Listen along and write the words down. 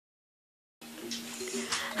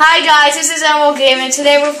Hi guys, this is Emerald Game, and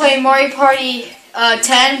today we're playing Mario Party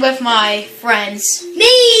 10 with my friends.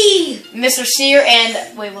 Me! Mr. Seer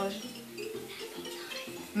and, wait, what was it?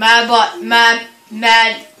 Madbob 9.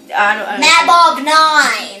 Okay, Madbob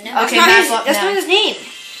 9. That's not his name.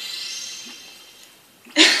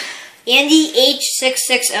 Andy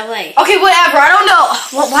H66LA. Okay, whatever, I don't know.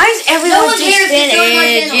 Well, why is everyone just an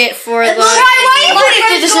idiot for the... Why you put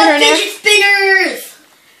fidget spinner in there? Fidget spinners!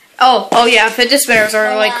 Oh yeah, fidget spinners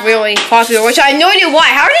are like really popular, which I have no idea why.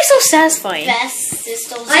 How are they so sasatisfying? Best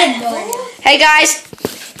systems ever. Hey guys,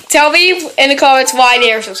 tell me in the comments why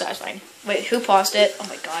they are so satisfying. Wait, who paused it? Oh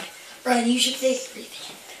my god. Ryan, you should say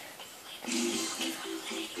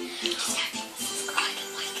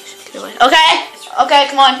Okay,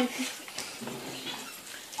 come on.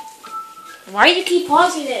 Why do you keep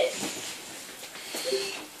pausing it?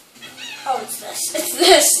 Oh, it's this. It's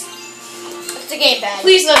this. It's the gamepad.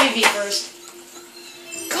 Please let me be first.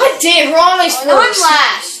 God damn, we're always first. No, I'm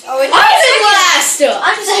last. Oh, I'm last.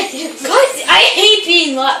 I'm second. God, I hate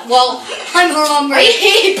being last. Well, I'm Harambe. I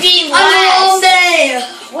hate being last. I'm Harambe.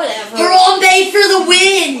 Whatever. Harambe for the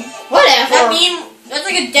win. Whatever. That meme, that's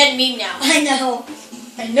like a dead meme now. I know.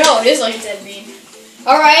 I know, it is like a dead meme.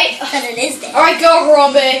 Alright. But it is dead. Alright, go,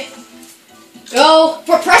 Harambe. Go.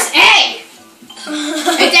 Press A.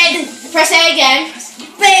 And then press A again.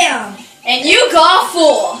 Bam. And you got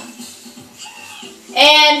 4.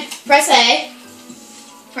 And press A.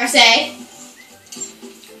 Press A.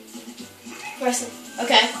 Press A.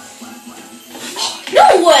 Okay. No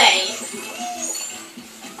way!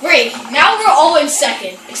 Great. Now we're all in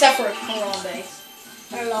second, except for Harambe.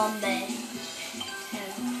 Harambe.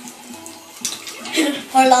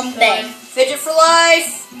 Harambe. Fidget for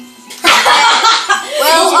life.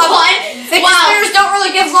 Well, fidget spinners don't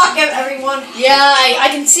really give luck, everyone. Yeah, I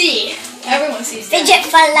can see. Everyone sees that. Fidget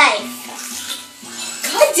for life.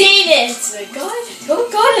 God dang it! God, who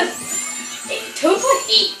got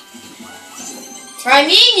 8? Right,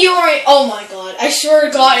 me and you are. Oh my god! I swear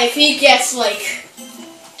to God, if he gets like.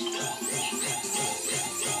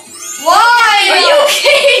 Why? Are you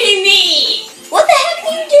kidding me? What the heck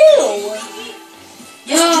do you do?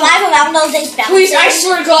 Just drive around those things bouncing. Please, I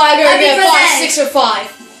swear to God, I'm gonna get 5, 6, or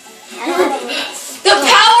 5. The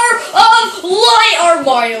power of light, or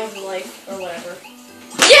Mario's life, or whatever.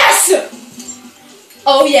 Yes!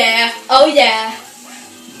 Oh yeah! Oh yeah!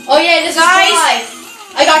 Oh yeah! This is 5.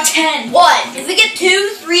 I got 10. What? If we get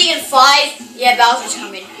 2, 3, and 5, yeah, Bowser's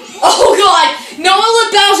coming. Oh god! No one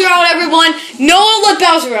let Bowser out, everyone! No one let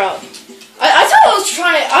Bowser out! I thought I was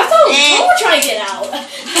trying to. I thought we were trying to get out.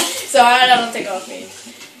 So I don't think I'll be.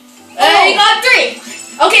 You got 3!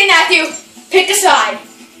 Okay, Matthew, pick a side.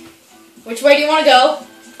 Which way do you want to go?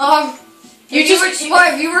 If you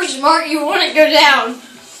were smart, you wouldn't go down.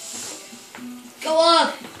 Go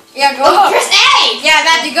up. Yeah, go up. Press A! Yeah,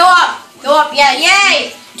 Matthew, go up. Go up, yeah,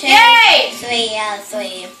 yay! 2, yay!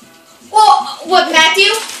 3. Well, what,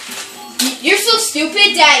 Matthew? You're so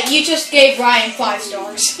stupid that you just gave Ryan 5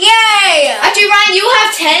 stars. Yay! Actually, Ryan, you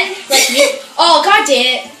have 10. Like me. Oh, god damn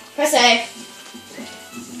it. Press A.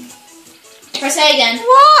 Press A again.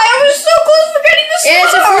 Why? I was so close to getting the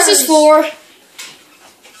stars. It's a versus 4.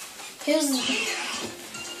 Here's...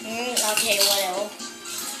 okay, whatever.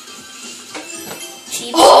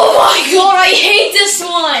 Oh my god, I hate this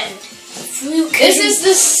one. This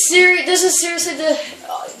is seriously the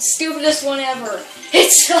stupidest one ever.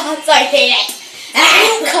 It sucks. I hate it.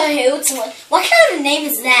 Cahoots. What kind of name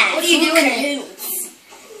is that? What do you do in Cahoots?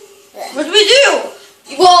 What do we do?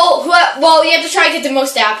 Well, you have to try to get the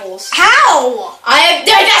most apples. How?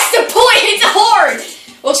 That's the point. It's hard.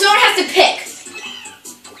 Well, someone has to pick.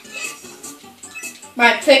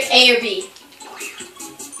 Right, pick A or B.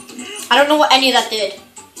 I don't know what any of that did.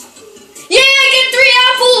 Yeah, I get 3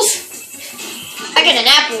 apples. I get an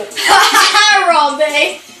apple.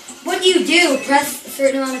 Harambe. What do you do? Press a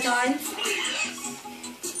certain amount of times?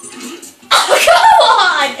 Oh, come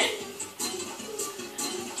on!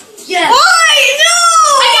 Yeah. Why? No!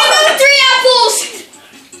 I got another 3 apples!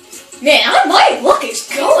 Man, my luck is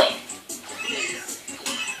going.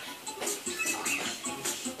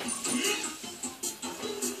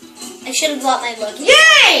 I should have bought my luck.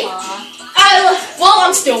 Yay! Well,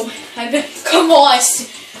 I'm still. Come on.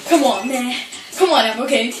 Come on, man. Come on, I'm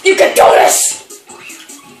okay. You can do this!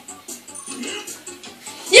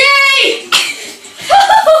 Yay!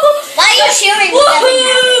 Why are you cheering?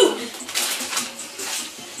 Woohoo!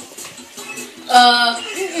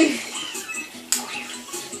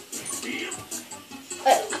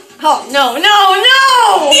 Oh, no!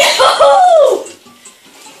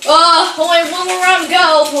 Only one more round to go.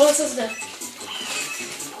 What's this?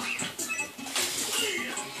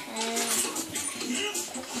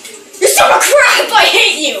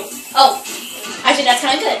 Oh, actually, that's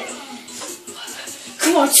kind of good.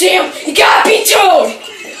 Come on, Sam. You gotta beat Toad.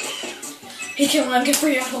 Hey, come on, get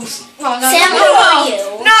 3 apples. Oh, no, Sam, no, how are you?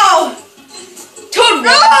 No! Toad won.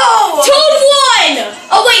 No! Toad won.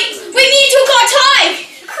 Oh wait, me and Toad got tied.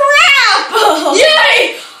 Crap!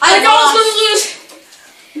 Yay! I thought I was gonna lost.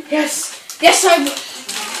 lose. Yes, I'm.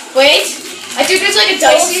 Wait, I think there's like a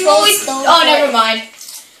dicey roll. Oh, never mind.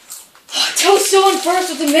 Toad's still in first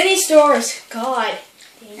with the mini stars. God.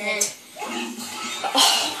 Oh my God.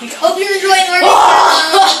 Hope you're enjoying our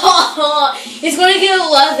Oh! He's gonna get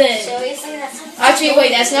 11. Seriously, that's not Actually, wait,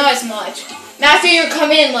 that's not as much. Matthew, you're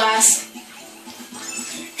coming in last.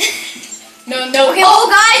 No. Okay, well,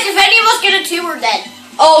 guys, if any of us get a 2, we're dead.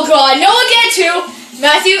 Oh God, no one get 2.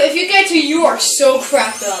 Matthew, if you get 2, you are so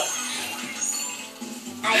cracked up.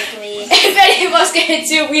 I agree. If any of us get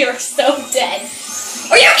 2, we are so dead.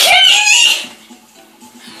 Are you kidding me?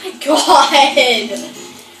 Oh my God.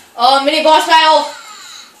 Oh, mini boss battle.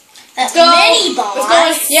 That's Go. mini boss.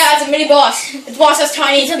 Let's go. Yeah, it's a mini boss. The boss is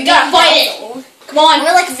tiny. It's a We gotta mini fight Bowser. it. Come on.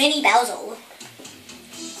 We're like mini Bowser.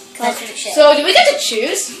 That's what it should. So, do we get to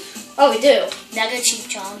choose? Oh, we do. Nugget Cheap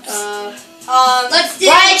Chomps. Let's do.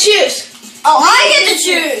 Ryan, choose. Oh, I get to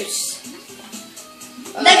choose.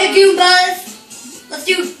 Mega Goombas. Let's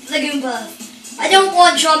do the Goombas. I don't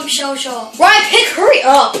want Jump Shell Shell. Ryan, pick. Hurry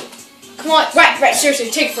up. Come on. Right. Seriously,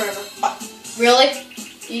 take forever. Really?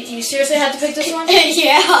 You seriously have to pick this one?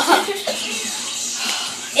 Yeah.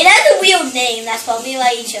 It has a weird name. That's probably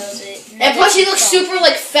why he chose it. And plus, he looks super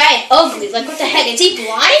like fat and ugly. Like, what the heck? Is he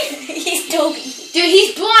blind? He's dopey. Dude,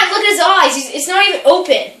 he's blind. Look at his eyes. It's not even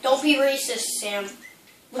open. Don't be racist, Sam.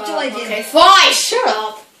 What do I do? Okay, fine. Shut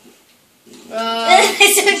up.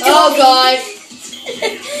 It's so dopey. Oh God.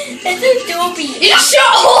 It's so dopey. You just shut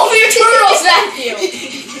all of your turtles, Matthew.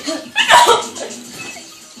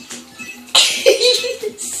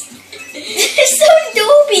 It's so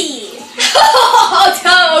dopey. Oh,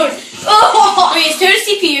 Toad. Oh. Wait, it's Toad's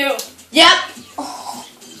CPU. Yep.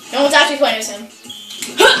 No one's actually playing as him.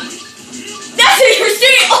 That's it. You're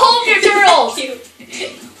stealing all of your turtles.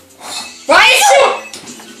 Right?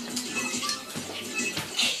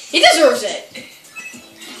 He deserves it.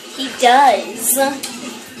 He does.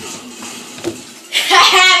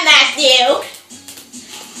 Haha, Matthew.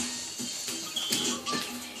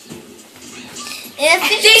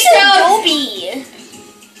 It's so dopey.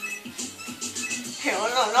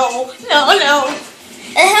 No.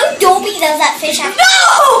 And how dopey does that fish have?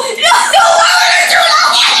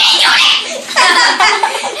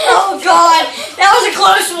 Oh God, that was a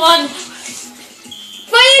close one.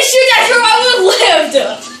 If I didn't shoot that turtle, I would have lived.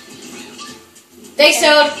 Thanks,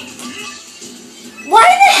 Toad. Why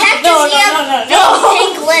the heck does he have big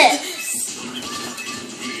pink lips?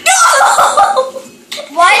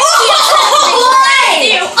 Why does he have such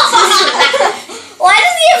big lips? Why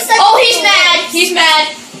does he have such Oh, big he's lips? mad. He's mad.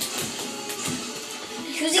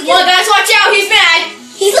 Who's he Come on, gonna- guys, watch out. He's mad.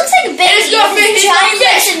 He looks like a baby It's got with fish, giant it's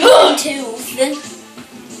got lips fish. and one tooth.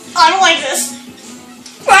 I don't like this.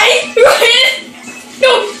 Right?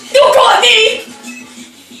 No, don't go at me.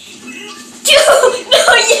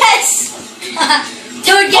 No, yes!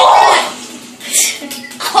 Toad, get Oh.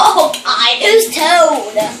 Oh, God. Who's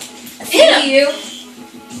Toad? Hit him. you.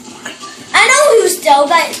 I know who's Toad,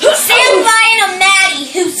 but Sam, Ryan, and Maddie,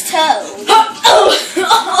 who's Toad?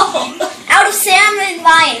 Out of Sam and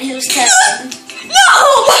Ryan, who's Toad?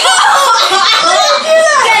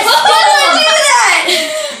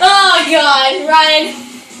 Oh God, Ryan.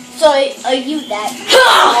 So, are you that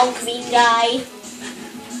tall green guy?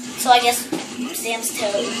 So, I guess Sam's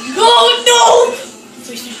Toad. Oh no!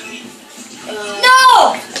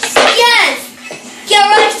 No! Yes! Get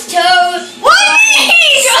right, Toad! What?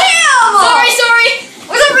 Sam! Sorry.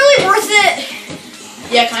 Was it really worth it?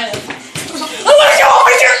 Yeah, kind of. Oh my God!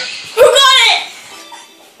 Who got it?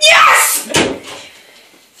 Yes!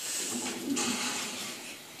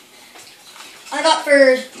 I got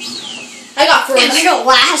third. I got first. I got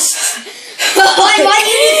last. Why do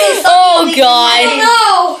you need to Oh I God. don't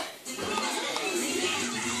know.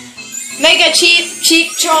 Mega cheap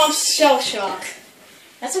chomps shell shock.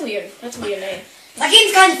 That's a weird name. That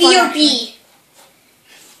game's kind of fun. B.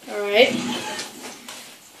 Alright.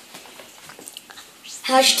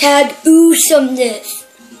 Hashtag awesomeness.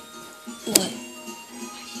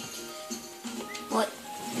 What?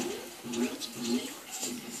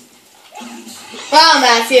 Wow,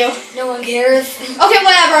 Matthew. No one cares. Okay,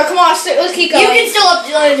 whatever. Come on, let's keep going. You can still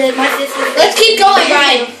upload it, my sister. Let's keep going,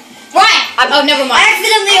 Ryan. Ryan! Oh, never I mind.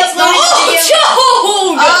 accidentally uploaded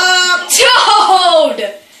Oh,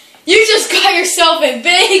 Toad! You just got yourself in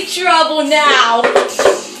big trouble now.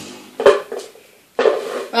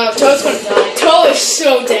 Oh, Toad's gonna die. Toad is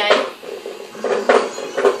so dead.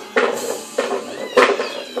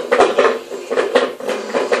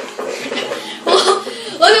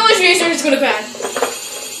 Look how much research is gonna pass.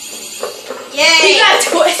 Yay! He got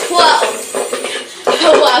 12.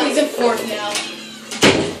 Oh wow, he's in 4th now.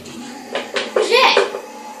 Shit.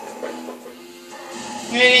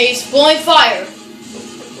 And he's blowing fire.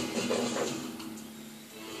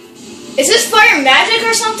 Is this fire magic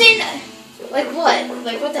or something? Like what?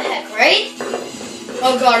 Like what the heck, right?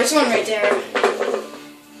 Oh god, there's one right there.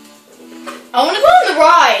 I wanna go on the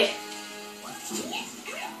ride.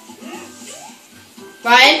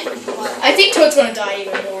 Ryan, I think Toad's gonna die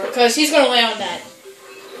even more, because he's gonna lay on that.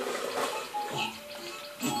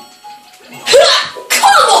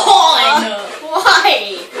 Come on!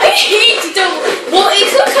 Why? I hate the. Well, it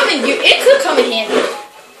could come in handy.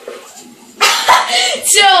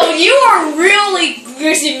 So you are really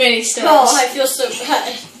missing many stars. Oh, I feel so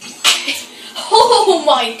bad. Oh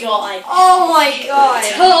my god. Oh my god.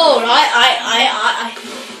 Toad,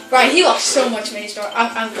 Right, he lost so much many stars.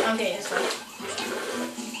 I'm getting this one.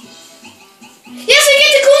 Yes, I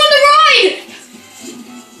get to go on the ride!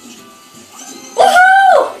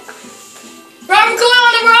 Woohoo! Right, we're going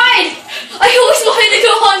on the ride! I always wanted to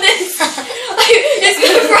go on this! It's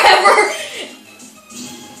been forever!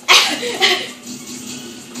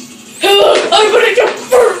 I'm gonna go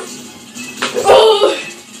first! Oh!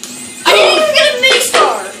 I didn't even get a mini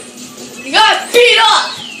star! You got beat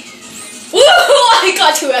up! Woohoo! I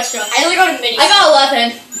got 2 extra. I only got a mini I got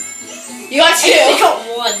 11. You got 2. I got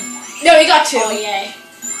 1. No, you got 2. Oh, yay.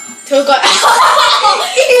 Toad got.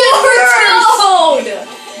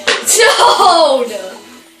 Toad!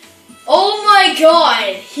 Oh my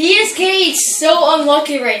god! He is getting so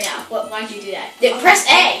unlucky right now. What? Why'd you do that? Press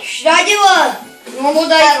A. Should I do a normal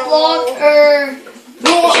dice block or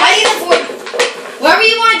Whatever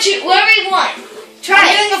you want. Whatever you want. Try I'm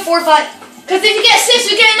it. doing a 4-5. Because if you get 6,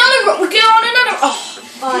 we get another. We get on another. Oh,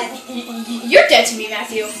 5. you're dead to me,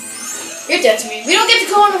 Matthew. You're dead to me. We don't get to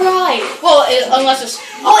go on the ride. Well, unless it's.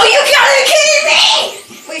 Oh, you gotta be kidding me!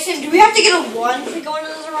 Wait, Sam, do we have to get a 1 if we go on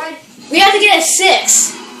this ride? We have to get a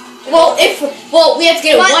 6. Well, we have to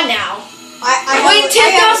get a 1 now. I Wait,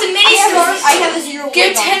 10,000 mini stars. I have a 0.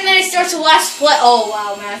 Give 10 mini stars to last place. Oh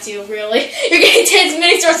wow, Matthew, really? You're getting 10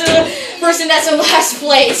 mini stars to the person that's in last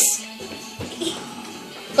place.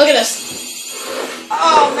 Look at this.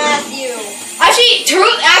 Oh, Matthew. Actually,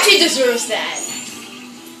 Toad actually deserves that.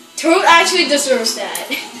 Toad actually deserves that.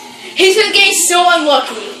 He's been getting so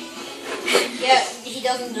unlucky. Yeah, he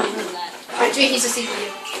doesn't deserve that. Actually, he's a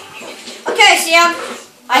CPU. Okay, Sam.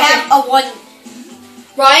 I have a 1.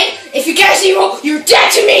 Ryan, if you get a 0, you're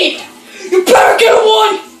dead to me. You better get a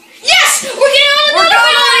 1. Yes, we're getting on another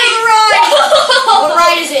ride. What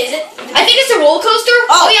ride is it? Is it? I think it's a roller coaster.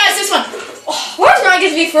 Oh yeah, it's this one. Oh, where's Ryan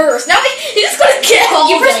gets to be first? Now he's just gonna get all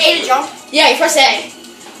You of press them. A to jump? Yeah, you press A.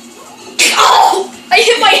 Oh! I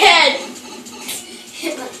hit my head!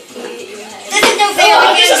 This is no fair.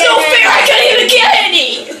 Oh, this is no fair! I can't even get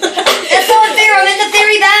any! That's not fair. I'm in the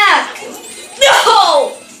fairy back.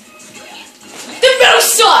 No! The metal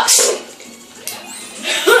sucks!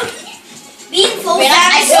 Being full Wait,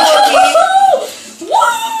 back I is so okay.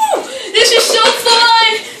 Woo! This is so fun!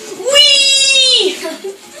 Whee!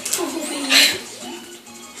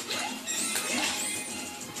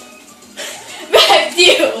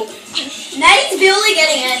 Matthew! Maddie's barely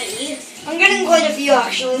getting any. I'm getting quite a few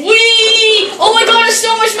actually. Whee! Oh my god, there's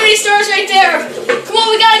so much mini stars right there! Come on,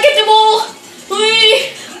 we gotta get them all!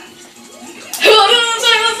 Whee!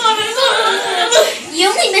 You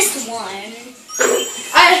only missed 1.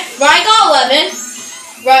 Ryan got 11.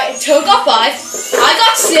 Right, Toad got 5. I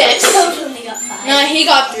got 6. Toad only got 5. No, he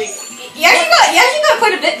got 3. You actually got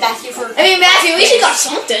quite a bit, Matthew. I mean, Matthew, at least he got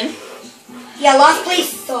something. Yeah, last place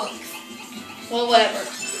sucks. Well, whatever.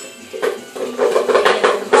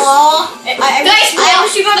 Aw. I Guys,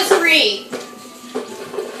 wish you got a 3.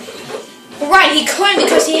 Right, he couldn't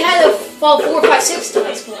because he had a 4, 5, 6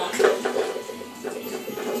 dice block.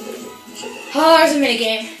 Oh, there's a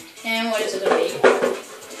minigame. And what is it going to be?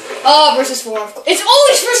 Oh, versus 4. It's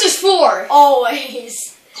always versus 4.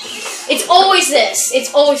 Always. It's always this.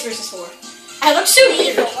 It's always versus 4. I look so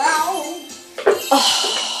evil. Oh,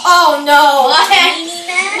 Oh no. what?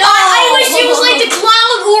 No, I wish it was like the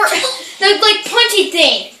cloud or the like punchy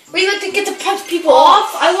thing. Where you like to get to punch people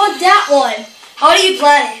off. I want that one. How do you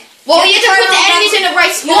play? Well, you have to put the enemies in the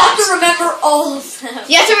right You have spots. to remember all of them.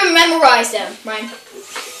 You have to memorize them, right?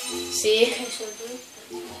 See?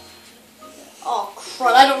 Oh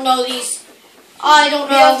crud! I don't know these. I don't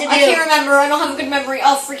know. You have to I do- can't remember. I don't have a good memory.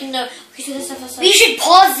 I'll freaking know. Okay, so this. We should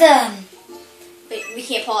pause them. Wait, we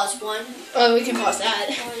can't pause. 1. Oh, we can pause that.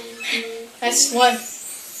 1, 2. That's 1.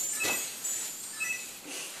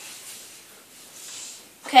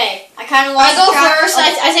 Okay, I kind of I lost go track. first.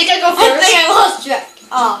 I think I go I think first. I lost track.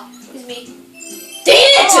 Ah, it's me. Dang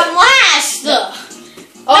it! Oh, I'm last! Oh,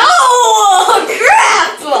 Oh,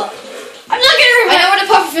 crap! I'm not gonna I remember. know where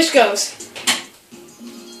the pufferfish goes.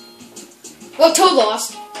 Well, Toad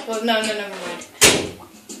lost. Well, no, never mind.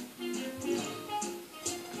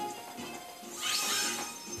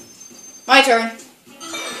 My turn.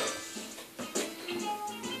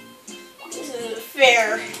 This isn't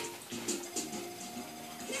fair.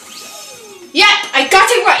 Yeah, I got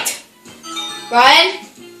it right. Ryan?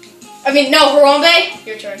 I mean, no, Harambe.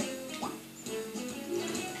 Your turn.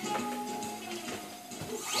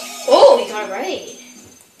 Oh, he got it right.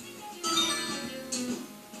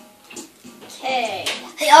 Okay.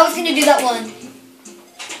 Hey, I was gonna do that one.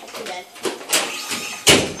 Too bad.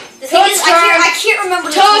 The thing Toad's is, turn. I can't remember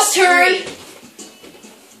the Toad's top turn. 3.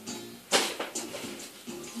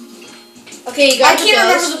 Okay, you I got can't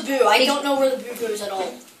the remember the boo. I don't know where the boo goes at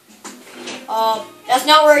all. That's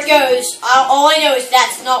not where it goes. All I know is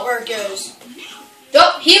that's not where it goes.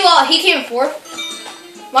 Nope, he lost. He came in 4th.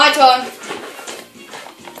 My turn.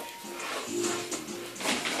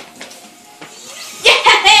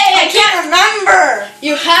 I can't remember.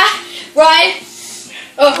 You have Ryan.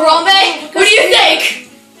 Oh, Harambe. What do you think?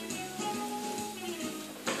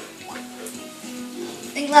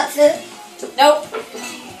 I think that's it. Nope.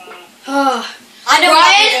 Ah. I know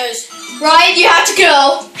Ryan? where it goes. Ryan, you have to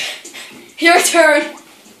go. Your turn.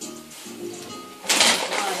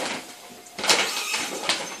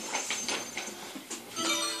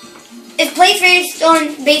 It's placed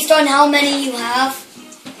based on how many you have.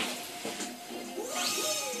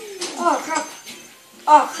 Oh crap.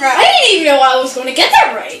 Oh crap. I didn't even know I was going to get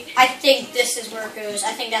that right. I think this is where it goes.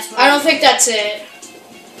 I think that's where I don't think that's it.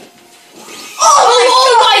 Oh,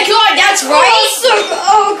 Oh my god, that's right.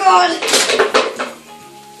 Oh god.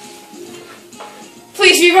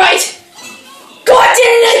 Please be right. God damn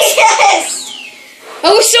it. Yes!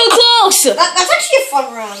 I was so close. That's actually a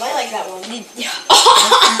fun round. I like that one.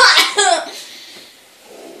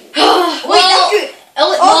 Well, Wait, that's good.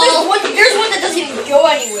 well, There's one that doesn't even go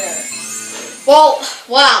anywhere.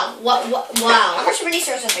 wow. Wow. How much mini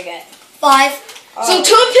stars did I get? 5. So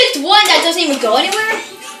Toad picked one that doesn't even go anywhere?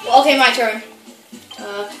 Well, okay, my turn.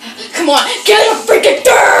 Come on, get a freaking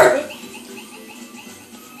third!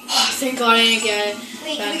 Oh, thank God I didn't get it.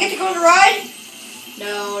 Wait, do we get to go on the ride?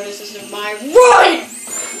 No, this isn't my run!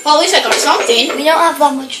 Well, at least I got something. We don't have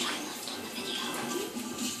that much time left on the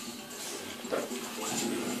video.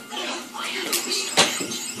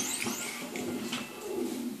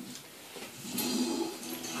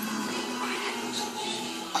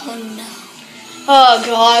 Oh no. Oh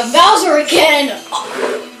God, Bowser again!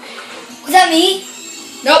 Was that me?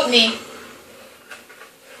 Nope, me.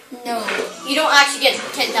 No. You don't actually get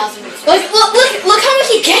 10,000 mini stars. Look how much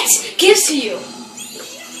he gives to you.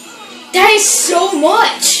 That is so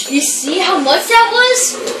much. You see how much that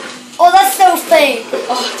was? Oh, that's so fake.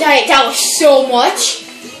 Oh, that was so much.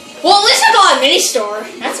 Well, at least I got a mini star.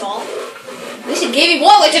 That's all. At least it gave me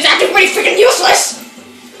one, which is actually pretty freaking useless.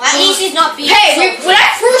 At least he's not being. Hey, when I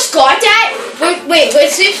first got that, wait,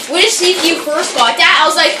 see if you first got that, I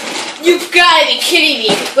was like, you've gotta be kidding me.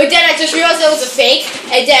 But then I just realized that was a fake,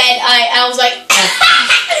 and then I was like,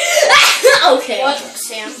 okay. What,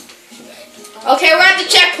 Sam? Okay, we're at the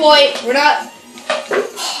checkpoint. We're not.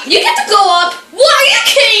 You get to go up. What? Are you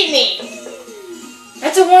kidding me?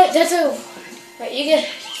 That's a one. That's a. Right, you get.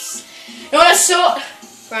 No, that's so.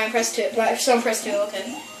 Ryan, press 2. Right, someone press 2.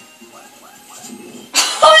 Okay.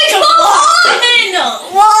 Oh, come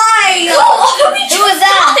on! Why? Come on! Who was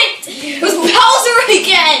that? It was Bowser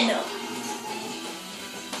again.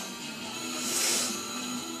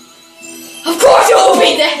 Of course you'll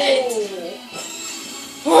be that.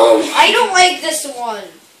 Oh I don't like this one.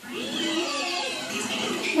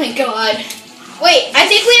 my God! Wait, I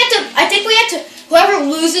think we have to. Whoever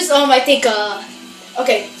loses, I think.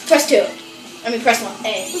 Okay, press 2. I mean, press 1.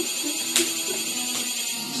 A.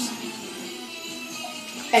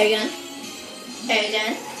 A again. A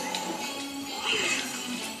again.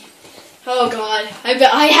 Oh God! I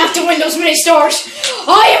bet I have to win those mini stars.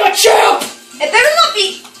 I am a champ. It better not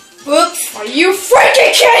be. Whoops. Are you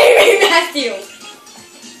freaking kidding me, Matthew?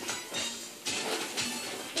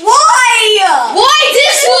 Why? Why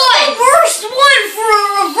this one? The worst one for a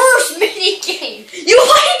reverse mini game.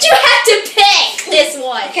 Why did you have to pick this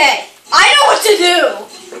one? Okay, I know what to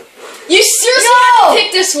do. You seriously have to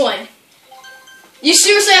pick this one. You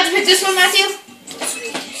seriously have to pick this one, Matthew?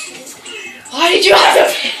 Why did you have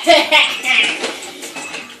to pick?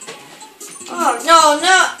 Oh, no.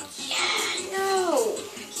 Yeah, no.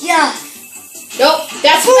 Yeah. Nope,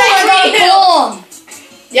 that's I bad. got bomb.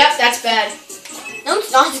 Yep, that's bad. No,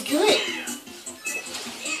 it's not. It's good.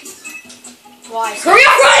 Why? Hurry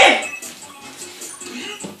up, Ryan!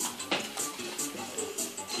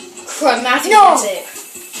 Crud, Matthew No. gets it.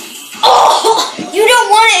 Oh! You don't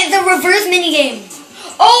want it in the reverse minigame.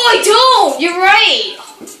 Oh, I don't! You're right.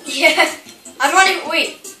 Yeah. I'm not even.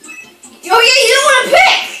 Wait. Oh, yeah, you don't want to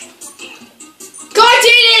pick! God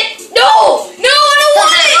dang it! No! No, I don't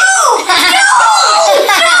want it! No!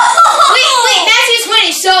 Wait, Matthew's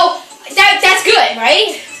winning, so that's good,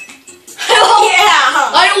 right?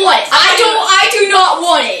 Yeah. I don't want it. I do not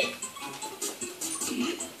want it.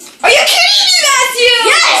 Are you kidding me, Matthew?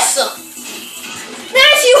 Yes!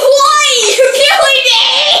 Matthew, why? You're killing me!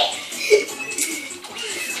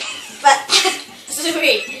 But,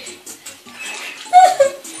 sweet.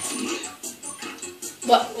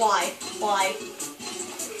 What? Why?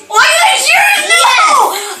 Why did you no?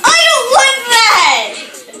 I don't want that!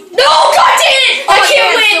 No, God damn it! I Oh, can't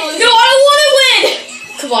yeah, win! still losing. No, I don't want to win!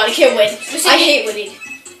 Come on, I can't win. I hate winning.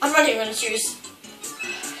 I'm not even gonna choose.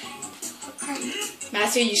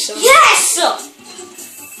 Matthew, you suck. Yes!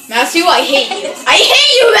 Matthew, I hate you. I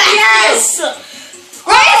hate you, Matthew! Yes!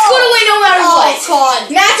 Ryan's gonna win no matter what. God.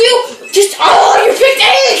 Matthew, just you picked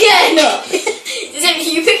A again. Does that mean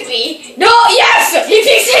you picked me? No, yes, he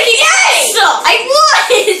picked second. Yes! I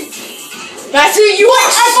won! Matthew, you are.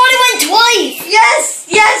 I thought it went twice.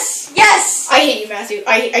 Yes! I hate you, Matthew.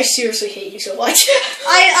 I seriously hate you so much.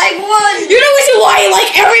 I won! You're the reason why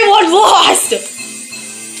like everyone lost.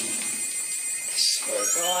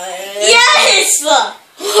 Yes!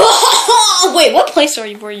 Wait, what place were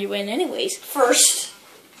you in, anyways? First.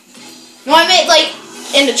 No, I meant like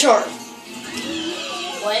in the chart.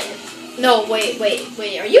 What? No, wait.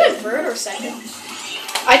 Are you in third or second?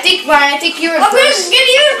 I think, Ryan. I think you're in I'm gonna first. get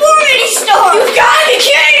even more mini stars! You gotta be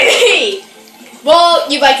kidding me! Well,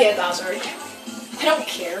 you might get Bowser. I don't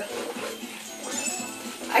care.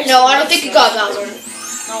 No, I don't think you got Bowser.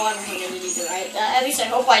 No, I don't think I did either. At least I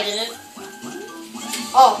hope I didn't.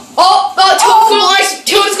 Oh.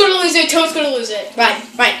 Toad's gonna lose it. Toad's gonna lose it. Right.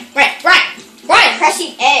 I'm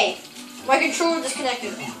pressing A. My controller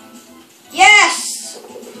disconnected. Yes!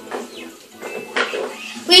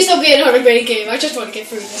 Please don't be another mini game. I just want to get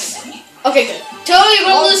through this. Okay, good. Toad, you're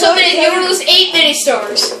gonna lose a minute. You're gonna lose 8 mini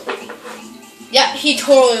stars. Yeah, he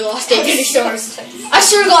totally lost 8 mini stars. I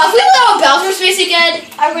sure got. If we allow Bowser space again.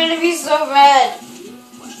 I'm gonna be so mad.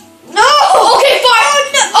 No! Okay,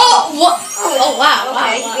 fine. Oh, what? Oh, wow.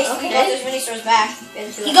 Okay, Wow. he basically got those mini stars back.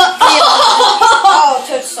 He got Oh,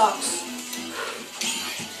 Toad sucks.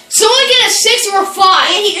 Someone get a 6 or a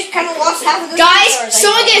 5. And he just kind of lost half of those mini Guys, stars.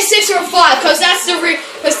 someone get a 6 or a 5, because that's the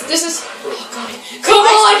because this is. Oh god. Come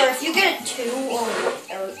I on. swear, if you get a 2 or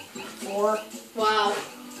 4. Wow.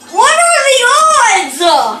 What are the odds?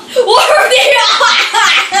 What are the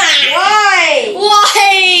odds? Why?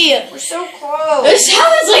 Why? We're so close. This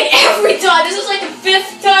happens like every time. This is like the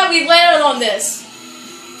 5th time we landed on this.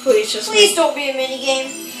 Please don't be a mini game.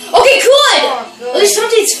 Okay, good. Oh, good. At least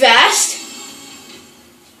something's fast.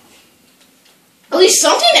 At least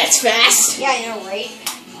something that's fast. Yeah, I know, right?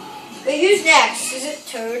 But who's next? Is it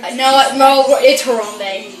Toad? No, it's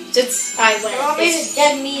Harambe. I went. Harambe's a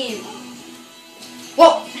dead meme.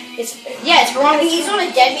 Well, it's I Harambe. mean, he's not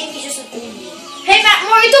a dead meme, he's just an old meme. Hey, Matt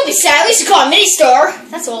Mario, don't be sad. At least you got a mini star.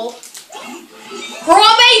 That's all.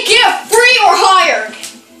 Harambe, get a 3 or higher.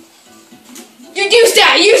 You use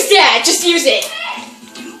that. Just use it.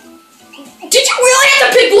 Did you really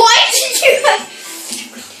have to pick one?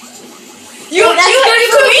 You could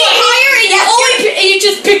have put higher and you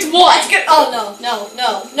just picked one. That's good. Oh, no.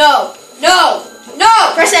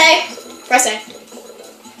 Press A.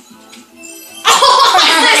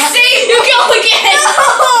 See, you go again.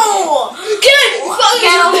 No! Get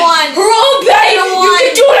Get a 1. Harambe, Get a you 1.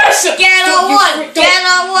 can do this. Get a 1. Get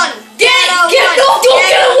a 1. Don't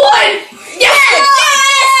get a 1. Yes.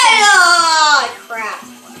 Oh, crap.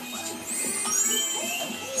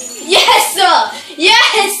 Yes.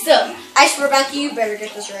 I swear back, you better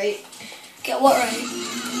get this right. Get what right?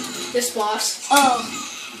 This boss. Oh.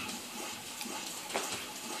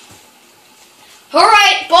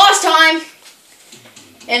 Alright, boss time.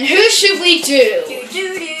 And who should we do?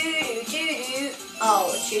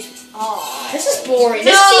 Oh, choose. Oh. This is boring.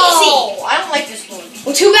 No, This is easy. I don't like this one.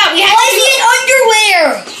 Well, too bad. We have Why is he in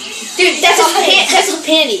underwear? Dude, that's his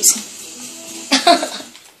panties.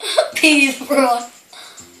 Peas, bro.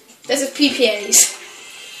 That's his pee panties.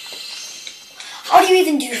 How do you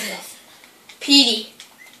even do this? Petey.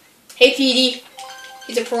 Hey, Petey.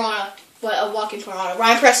 He's a piranha. What, a walking piranha.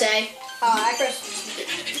 Ryan, press A. Hi, Chris.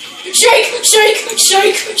 Shake, shake,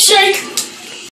 shake, shake.